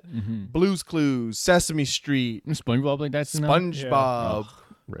that. Blue's Clues, Sesame Street, SpongeBob like that's SpongeBob,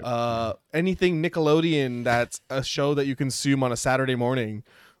 anything Nickelodeon that's a show that you consume on a Saturday morning,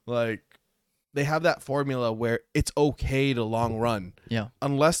 like they have that formula where it's okay to long run. Yeah.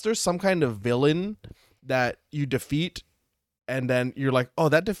 Unless there's some kind of villain that you defeat and then you're like, oh,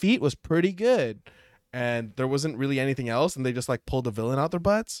 that defeat was pretty good, and there wasn't really anything else, and they just like pulled the villain out their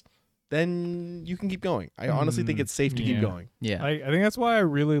butts, then you can keep going. I honestly think it's safe to keep yeah. going. Yeah. I think that's why I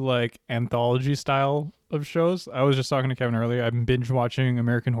really like anthology style of shows. I was just talking to Kevin earlier. I've been binge watching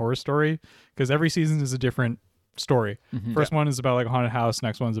American Horror Story because every season is a different story. First one is about like a haunted house.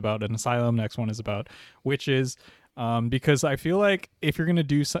 Next one's about an asylum. Next one is about witches. Because I feel like if you're gonna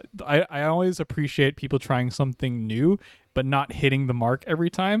do, I always appreciate people trying something new, but not hitting the mark every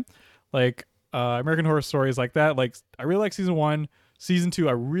time. Like American Horror Story is like that. Like I really like season 1. Season 2,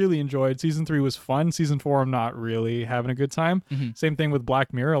 I really enjoyed. Season 3 was fun. Season 4, I'm not really having a good time. Same thing with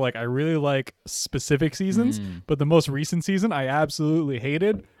Black Mirror. Like, I really like specific seasons, but the most recent season, I absolutely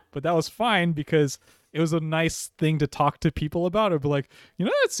hated. But that was fine because it was a nice thing to talk to people about. It'd be like, you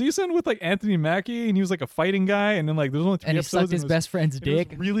know that season with like Anthony Mackie, and he was like a fighting guy, and then like there's only 3 And he episodes. sucked his and best friend's it was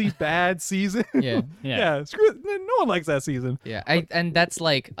dick. really bad season. Yeah. Yeah, screw it. No one likes that season. Yeah, and that's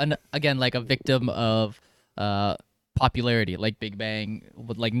like again like a victim of popularity, like Big Bang,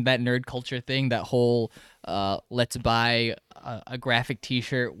 with like that nerd culture thing, that whole let's buy a graphic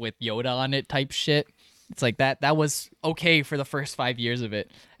T-shirt with Yoda on it type shit. It's like that was okay for the first 5 years of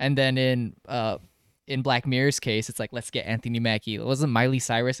it, and then in Black Mirror's case, it's like let's get Anthony Mackie. Wasn't Miley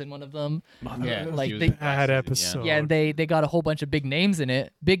Cyrus in one of them? Yeah, Like she was they- the best Bad season, episode. Yeah, and they got a whole bunch of big names in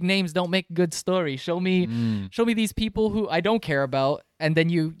it. Big names don't make a good story. Show me these people who I don't care about, and then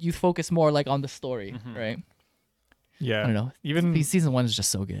you focus more like on the story, right? Yeah. I don't know. Even Season 1 is just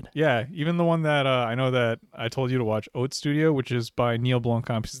so good. Yeah, even the one that I know that I told you to watch, Oat Studio, which is by Neil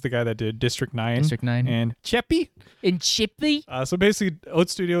Blomkamp. He's the guy that did District 9. District 9. And Cheppy. In Chipley? So basically, Oat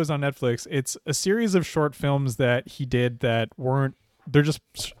Studio is on Netflix. It's a series of short films that he did that weren't, they're just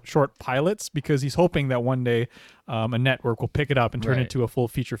short pilots because he's hoping that one day a network will pick it up and turn it Right. into a full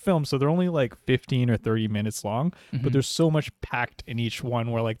feature film. So they're only like 15 or 30 minutes long, but there's so much packed in each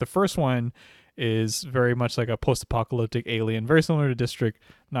one where like the first one is very much like a post-apocalyptic alien, very similar to District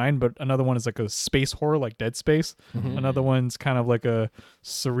 9, but another one is like a space horror like Dead Space. Another one's kind of like a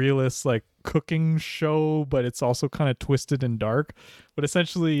surrealist like cooking show, but it's also kind of twisted and dark. But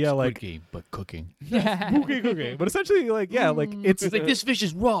essentially, yeah, like game, but cooking. cooking. But essentially, like, yeah, like it's It's like this fish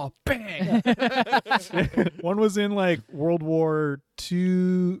is raw. Bang. one was in like World War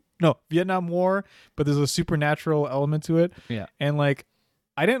II, no, Vietnam War, but there's a supernatural element to it. Yeah. And like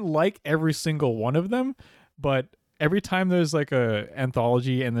I didn't like every single one of them, but every time there's like a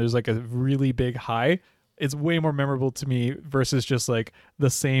anthology and there's like a really big high, it's way more memorable to me versus just like the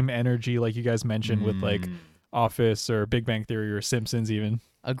same energy like you guys mentioned with like Office or Big Bang Theory or Simpsons even.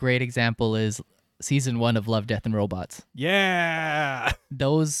 A great example is season 1 of Love, Death, and Robots. Yeah.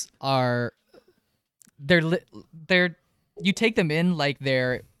 Those are they're you take them in like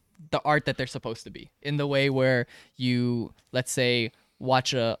they're the art that they're supposed to be, in the way where you, let's say,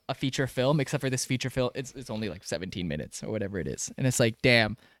 watch a feature film, except for this feature film, it's only like 17 minutes or whatever it is, and it's like,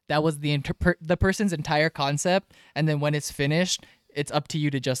 damn, that was the the person's entire concept, and then when it's finished, it's up to you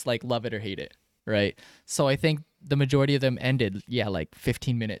to just like love it or hate it, right? So I think the majority of them ended, like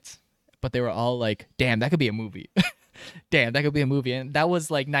 15 minutes, but they were all like, damn, that could be a movie. Damn, that could be a movie. And that was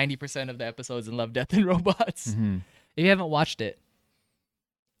like 90% of the episodes in Love, Death, and Robots. If you haven't watched it,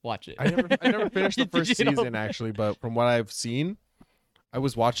 watch it. I never finished the first You know? season actually, but from what I've seen, I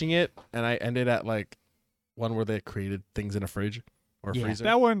was watching it and I ended at like one where they created things in a fridge or a Yeah. freezer.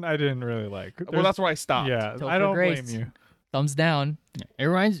 That one I didn't really like. Well, that's where I stopped. Yeah, Topher I don't Grace. blame you. Thumbs down. It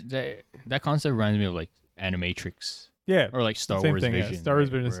reminds that concept reminds me of like Animatrix Yeah, or like Star same Wars thing. Vision. Yeah. Star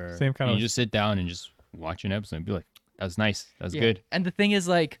Wars right, Vision, where same kind you of. just sit down and just watch an episode and be like, "That was nice. That was Yeah. good." And the thing is,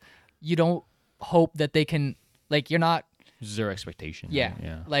 like, you don't hope that they can, like, you're not, Zero expectation. yeah. right?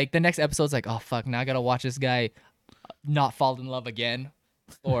 Yeah. Like, the next episode's like, oh, fuck, now I gotta watch this guy not fall in love again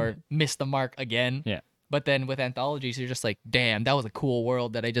or miss the mark again. Yeah. But then with anthologies, you're just like, damn, that was a cool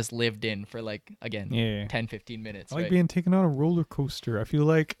world that I just lived in for, like, again, Yeah. 10, 15 minutes. I like right? being taken on a roller coaster. I feel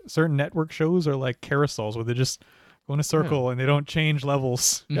like certain network shows are like carousels where they just go in a circle and they don't change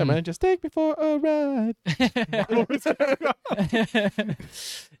levels. Yeah, Mhm. man, just take me for a ride.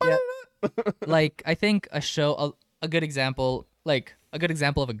 Yeah. Like, I think a show, a good example, like a good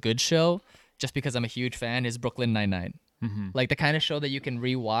example of a good show, just because I'm a huge fan, is Brooklyn Nine-Nine. Like the kind of show that you can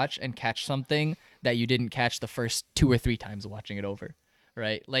rewatch and catch something that you didn't catch the first 2 or 3 times watching it over.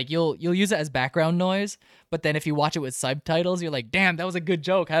 Right? Like you'll use it as background noise, but then if you watch it with subtitles, you're like, damn, that was a good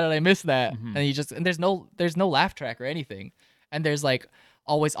joke. How did I miss that? And there's no laugh track or anything. And there's like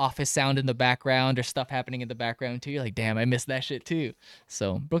always office sound in the background or stuff happening in the background too. You're like, damn, I missed that shit too.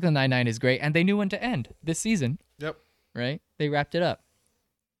 So Brooklyn Nine-Nine is great, and they knew when to end this season. Yep. Right? They wrapped it up.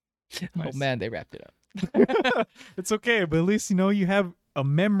 Oh Nice. man, they wrapped it up. It's okay, but at least you know you have a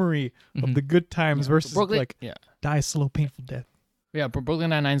memory of Mhm. the good times versus Brooklyn, like yeah, die slow, painful death. yeah. But Brooklyn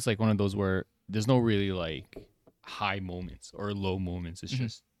Nine-Nine is like one of those where there's no really like high moments or low moments. It's Mhm.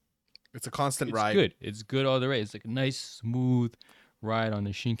 just It's a constant it's ride. good. It's good all the way. It's like a nice smooth ride on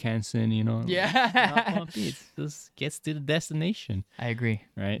the Shinkansen. You know. Not Yeah. bumpy. It just gets to the destination. I agree.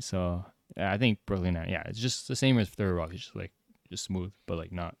 Right. So yeah, I think Brooklyn Nine. Yeah, it's just the same as 30 Rock. It's just like just smooth, but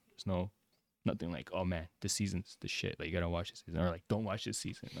like not. There's nothing like, oh man, this season's the shit. Like you gotta watch this season, or like don't watch this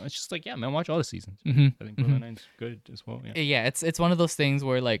season. No, it's just like, yeah, man, watch all the seasons. Mm-hmm. I think Brooklyn Nine's good as well. Yeah. Yeah, it's one of those things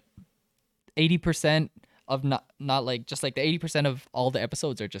where like 80% of not like just like the 80% of all the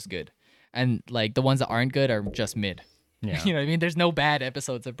episodes are just good, and like the ones that aren't good are just mid. Yeah. You know what I mean? There's no bad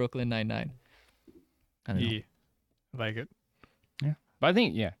episodes of Brooklyn Nine-Nine. I don't know. Yeah, I like it. But I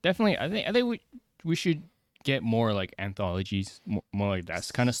think, yeah, definitely. I think we should get more like anthologies, more like that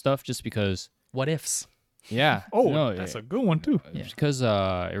kind of stuff, just because. What ifs? Yeah. Oh, no, that's yeah, a good one too. Yeah. because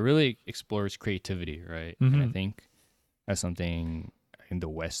it really explores creativity, right? And I Mhm. think that's something in the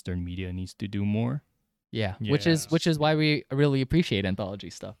Western media needs to do more. Yeah, which is why we really appreciate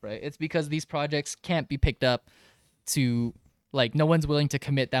anthology stuff, right? It's because these projects can't be picked up to like no one's willing to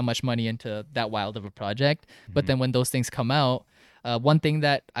commit that much money into that wild of a project. But then when those things come out, one thing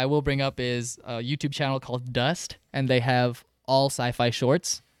that I will bring up is a YouTube channel called Dust, and they have all sci-fi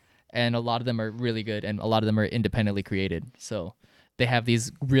shorts, and a lot of them are really good, and a lot of them are independently created. So they have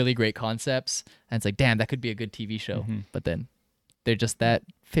these really great concepts, and it's like, damn, that could be a good TV show. But then they're just that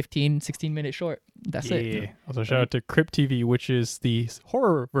 15, 16-minute short. That's yeah. it. Also, shout out to Crypt TV, which is the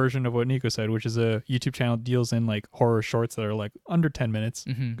horror version of what Nico said, which is a YouTube channel that deals in like horror shorts that are like under 10 minutes.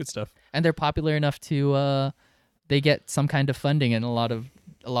 Mhm. Good stuff. And they're popular enough to they get some kind of funding, and a lot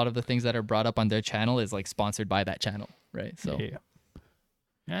of the things that are brought up on their channel is like sponsored by that channel, right? So Yeah.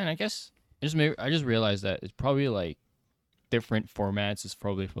 Yeah, and I guess I just realized that it's probably like different formats. It's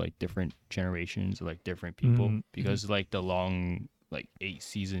probably for like different generations or like different people, Mhm. because like the long like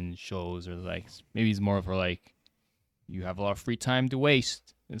 8-season shows are like maybe it's more for like you have a lot of free time to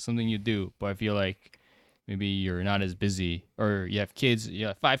waste. It's something you do, but I feel like maybe you're not as busy, or you have kids, you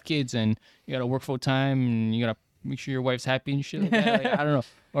have 5 kids, and you gotta work full time, and you gotta make sure your wife's happy and shit like that. Like, I don't know,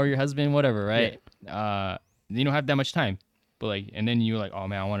 or your husband, whatever, right? You don't have that much time, but like, and then you're like, oh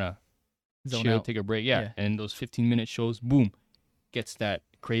man, I wanna zone chill, out. take a break, yeah. Yeah. And those 15-minute shows, boom, gets that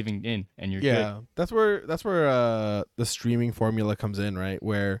craving in, and you're Yeah, that's where the streaming formula comes in, right?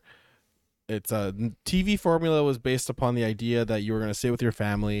 Where it's a TV formula was based upon the idea that you were going to sit with your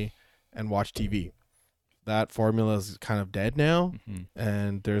family and watch TV. That formula is kind of dead now, good.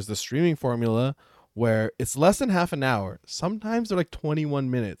 and there's the streaming formula where it's less than half an hour. Sometimes they're like 21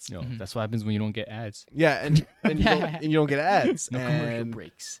 minutes. No, Mhm. that's what happens when you don't get ads. Yeah, and you don't get ads. No commercial and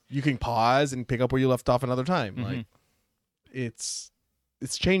breaks. you can pause and pick up where you left off another time. Mhm. Like it's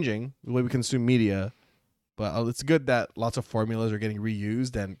it's changing the way we consume media, but it's good that lots of formulas are getting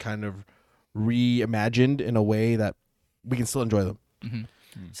reused and kind of reimagined in a way that we can still enjoy them.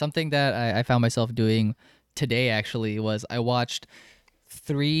 Something that I found myself doing today actually was I watched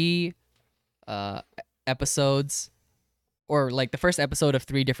 3 episodes, or like the first episode of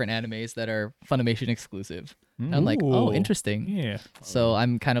 3 different animes that are Funimation exclusive. And I'm like, oh, Ooh. interesting. Yeah. So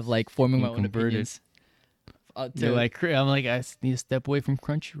I'm kind of like forming my own Converted. opinions. They're like, I'm like, I need to step away from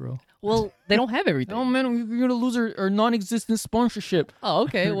Crunchyroll. well, they don't have everything. Oh man, you're gonna lose our non-existent sponsorship. Oh,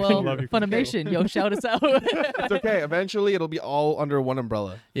 okay. Well, love you, Funimation, yo, shout us out. It's okay. Eventually, it'll be all under one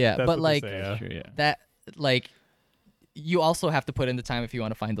umbrella. yeah, That's but what they like say, yeah. Sure, yeah. that, like, you also have to put in the time if you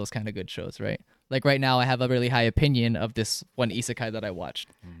want to find those kind of good shows, right? Like right now, I have a really high opinion of this one isekai that I watched,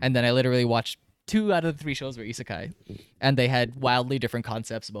 and then I literally watched 2 out of the 3 shows were isekai, and they had wildly different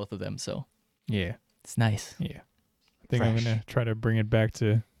concepts, both of them. So Yeah. it's nice. Yeah. I think I'm gonna try to bring it back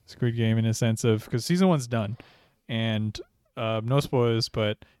to Squid Game in a sense of, because season 1's done, and no spoilers,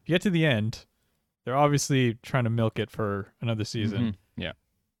 but if you get to the end, they're obviously trying to milk it for another season. Yeah.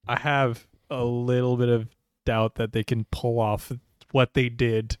 I have a little bit of doubt that they can pull off what they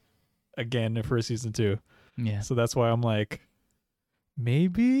did again for season 2. Yeah. So that's why I'm like,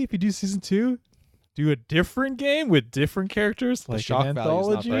 maybe if you do season 2, do a different game with different characters, like shock an value's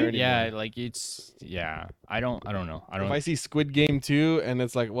not anthology. there anymore. Yeah, like it's I don't know. I If don't I see Squid Game 2 and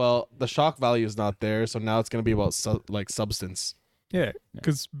it's like, well, the shock value is not there, so now it's gonna be about substance. Yeah,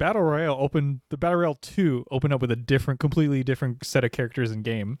 because Battle Royale 2 opened up with a completely different set of characters in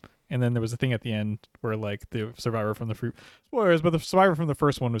game, and then there was a thing at the end where like the survivor from the spoilers, but the survivor from the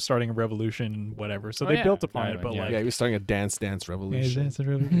first one was starting a revolution and whatever, so Oh, they yeah. built upon Yeah, it. But yeah. like, Yeah, he was starting a dance yeah, revolution. that's a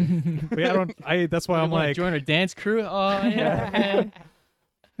revolution. But yeah, that's why I'm like, join our dance crew. Oh yeah, man.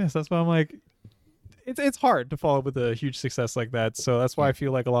 yes, that's why I'm like, it's hard to follow up with a huge success like that. So that's why I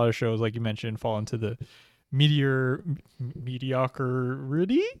feel like a lot of shows, like you mentioned, fall into the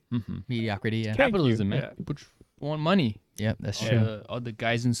mediocrity. Mediocrity. Yeah. Thank Capitalism, you. man. Yeah. People want money. Yep, that's All true. the, all the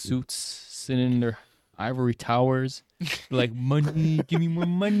guys in suits sitting in their ivory towers, like, money, give me more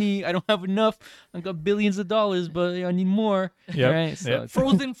money. I don't have enough. I got billions of dollars, but I need more. Yep. Right? So Yep. it's-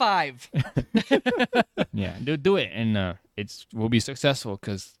 Frozen 5. yeah, do it, and we'll be successful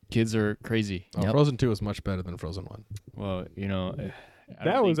because kids are crazy. Oh, Yep. Frozen 2 is much better than Frozen 1. Well, I don't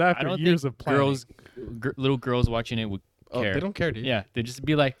That was think- after I don't years think of planning. little girls watching it would Oh, care. they don't care, dude. Yeah, they'd just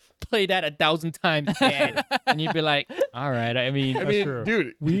be like, play that 1,000 times, Dad. And you'd be like, all right. I mean, I That's mean, true.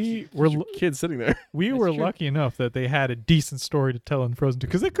 dude, We were kids sitting there. we were true. lucky enough that they had a decent story to tell in Frozen 2,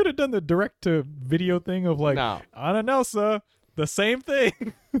 because they could have done the direct to video thing of like, No. Anna and Elsa, the same thing.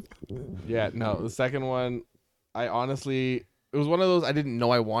 Yeah, no. The second one, I honestly, it was one of those I didn't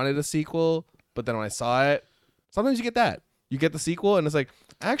know I wanted a sequel, but then when I saw it, sometimes you get that. You get the sequel, and it's like,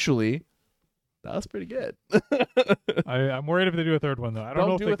 actually, that was pretty good. I'm worried if they do a third one though. I don't know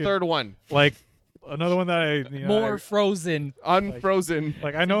Don't if do they a could, third one. like another one that More Frozen. Unfrozen.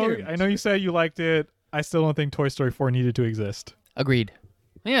 like I know you said you liked it. I still don't think Toy Story 4 needed to exist. Agreed.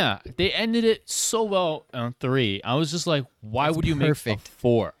 yeah, they ended it so well on 3. I was just like, why That's would you perfect. make a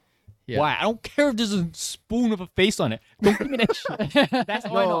 4? Yeah. Why? I don't care if there's a spoon of a face on it. Don't give me that shit. That's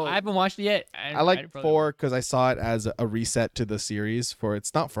all I know. No. I haven't watched it yet. I like 4 because I saw it as a reset to the series. For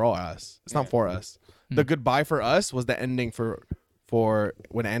it's not for all us. It's not for us. The goodbye for us was the ending for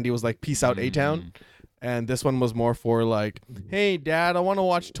when Andy was like, "Peace out, A-Town," and this one was more for like, "Hey, Dad, I want to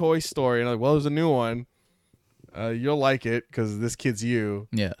watch Toy Story," and I'm like, "Well, there's a new one. You'll like it because this kid's you."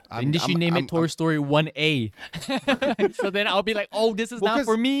 Yeah. And did she name it Toy Story 1A? So then I'll be like, oh, this is Well, not 'cause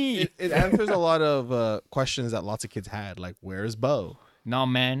for me. It answers a lot of questions that lots of kids had, like, "Where's Bo?" No,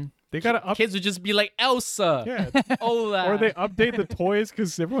 man. They gotta up, Kids would just be like, Elsa. yeah, Ola. or they update the toys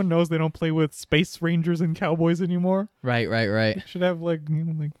because everyone knows they don't play with space rangers and cowboys anymore. Right. They should have like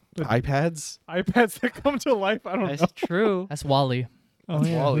like iPads. iPads that come to life. I don't know. That's true. That's Wally. Oh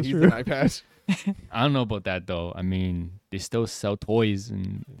yeah, Well, that's he's true. an iPad. I don't know about that, though. I mean, they still sell toys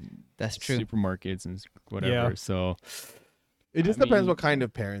in That's true. supermarkets and whatever. Yeah. So, It just I depends mean- what kind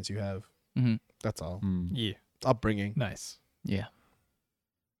of parents you have. Mhm. That's all. Yeah, Upbringing. nice. Yeah.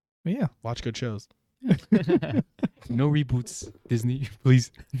 But yeah, Watch good shows. no reboots, Disney,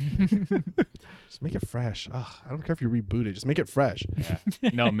 please. Just make it fresh. Ugh, I don't care if you reboot it. Just make it fresh.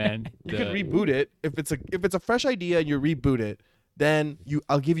 No, man. You can reboot it if it's a fresh idea and you reboot it. Then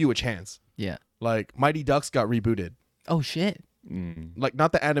I'll give you a chance. Yeah. Like Mighty Ducks got rebooted. Oh shit. Like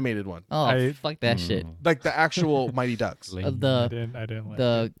not the animated one. Oh, I- fuck that shit. Like the actual Mighty Ducks. I The didn't like it.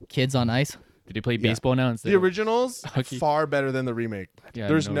 the kids on ice. Did they play baseball now instead? The originals Hockey. far better than the remake. Yeah,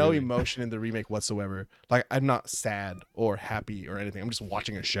 There's no really. emotion in the remake whatsoever. Like I'm not sad or happy or anything. I'm just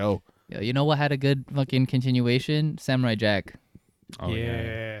watching a show. Yeah, you know what had a good fucking continuation? Samurai Jack. Oh,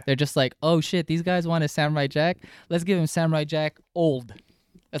 yeah. They're just like, oh shit, these guys want a Samurai Jack. Let's give him Samurai Jack old.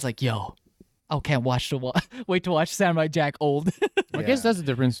 It's like, yo, I can't wait to watch Samurai Jack old. I guess that's the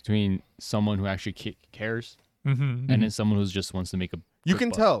difference between someone who actually cares Mm-hmm. and then someone who just wants to make a. You quick can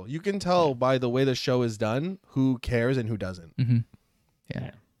buck. tell. You can tell by the way the show is done who cares and who doesn't. Yeah.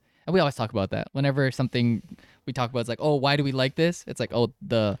 Yeah. And we always talk about that. Whenever something we talk about is like, oh, why do we like this? It's like, oh,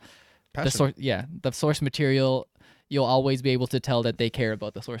 the Passion. source, the source material. You'll always be able to tell that they care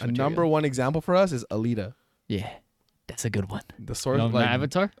about the source A material. number one example for us is Alita. Yeah, that's a good one. The source, No, like,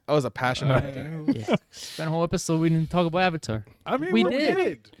 Avatar. I was a passionate. Yeah. Spent a whole episode we didn't talk about Avatar. I mean, We we're did.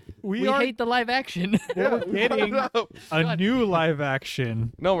 getting- We We are hate the live action. getting no, a new live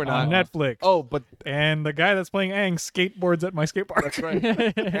action no, we're not. on Netflix. Oh, but And the guy that's playing Aang skateboards at my skate park. that's right.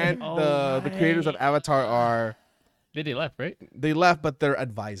 And the creators of Avatar are They left, right? they left, but they're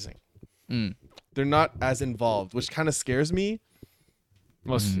advising. Mm. They're not as involved, which kind of scares me.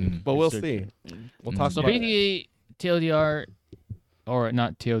 But we'll see. We'll talk So about it. basically, TLDR, or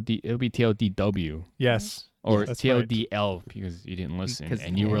not TLD, it'll be TLDW Yes. or That's right. TLDL because you didn't listen 'Cause-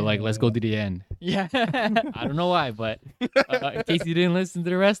 and you were like, "Let's go to the end." Yeah. I don't know why, but in case you didn't listen to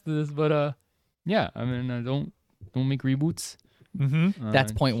the rest of this, but yeah, I mean, don't make reboots. Mm-hmm.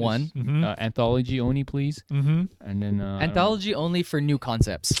 That's point just, one. Mm-hmm. Anthology only, please. Mm-hmm. And then I don't know. Anthology only for new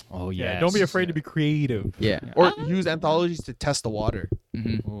concepts. Oh Yeah. yeah. Don't be afraid to be creative. Yeah. Or use anthologies to test the water.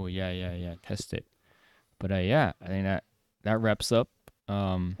 Oh yeah. Test it. But yeah, I think that wraps up.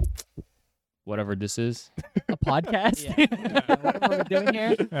 Whatever this is. A podcast. Whatever we're doing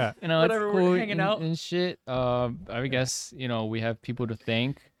here. Yeah. You know, Whatever, it's we're cool hanging and, out. and shit. I guess we have people to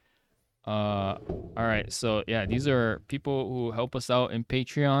thank. All right, so yeah, these are people who help us out in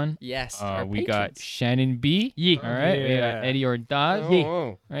Patreon. Yes. We got Shannon B. Yeah. All right, we Yeah. got Eddie Ordaz.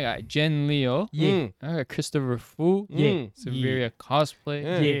 Oh, I got Jen Leo. Yeah. I got Christopher Fu. Yeah. Severia Cosplay.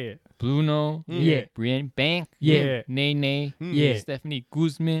 Yeah. Bruno. Yeah. Brienne Bank. Yeah. Nene. Yeah. Stephanie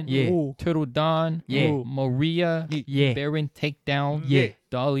Guzman. Yeah. Ooh. Turtle Don. Yeah. Maria. Yeah. Baron Takedown. Yeah.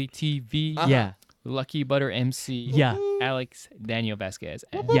 Dolly TV. Yeah. Lucky Butter MC. Yeah. Alex Daniel Vasquez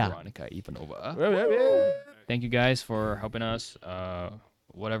and Yeah. Veronica Ivanova. yeah. Thank you guys for helping us.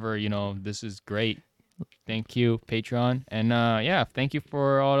 Whatever, this is great. Thank you, Patreon. And yeah, thank you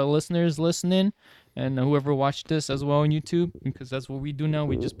for all the listeners listening and whoever watched this as well on YouTube, because that's what we do now.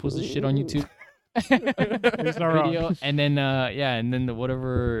 We just post this shit on YouTube. It's not wrong. Video, and then and then the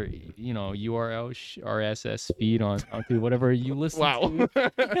whatever URL RSS feed onto whatever you listen to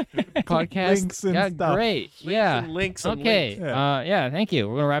podcast. Links and yeah, stuff. great. Yeah. and links and Okay. links. Yeah. Thank you.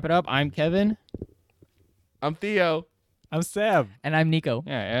 We're gonna wrap it up. I'm Kevin. I'm Theo. I'm Sam. And I'm Nico.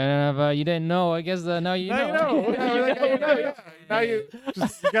 Yeah. And if you didn't know, I guess now you Now know. you know. Now you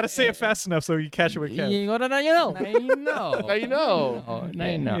Just, you gotta say it fast enough so you catch it with Kev. You gotta know, you know. Now you know. Now you know. Oh, now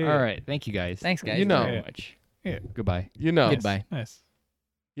you know. Yeah. All right. Thank you guys. Thanks, guys. You know. very much. Yeah. Goodbye. You know. Goodbye. Nice.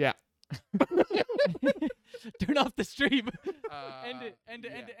 Yeah. Turn off the stream. Uh, End it. End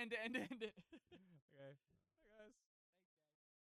it. End it. End it. End it. End it.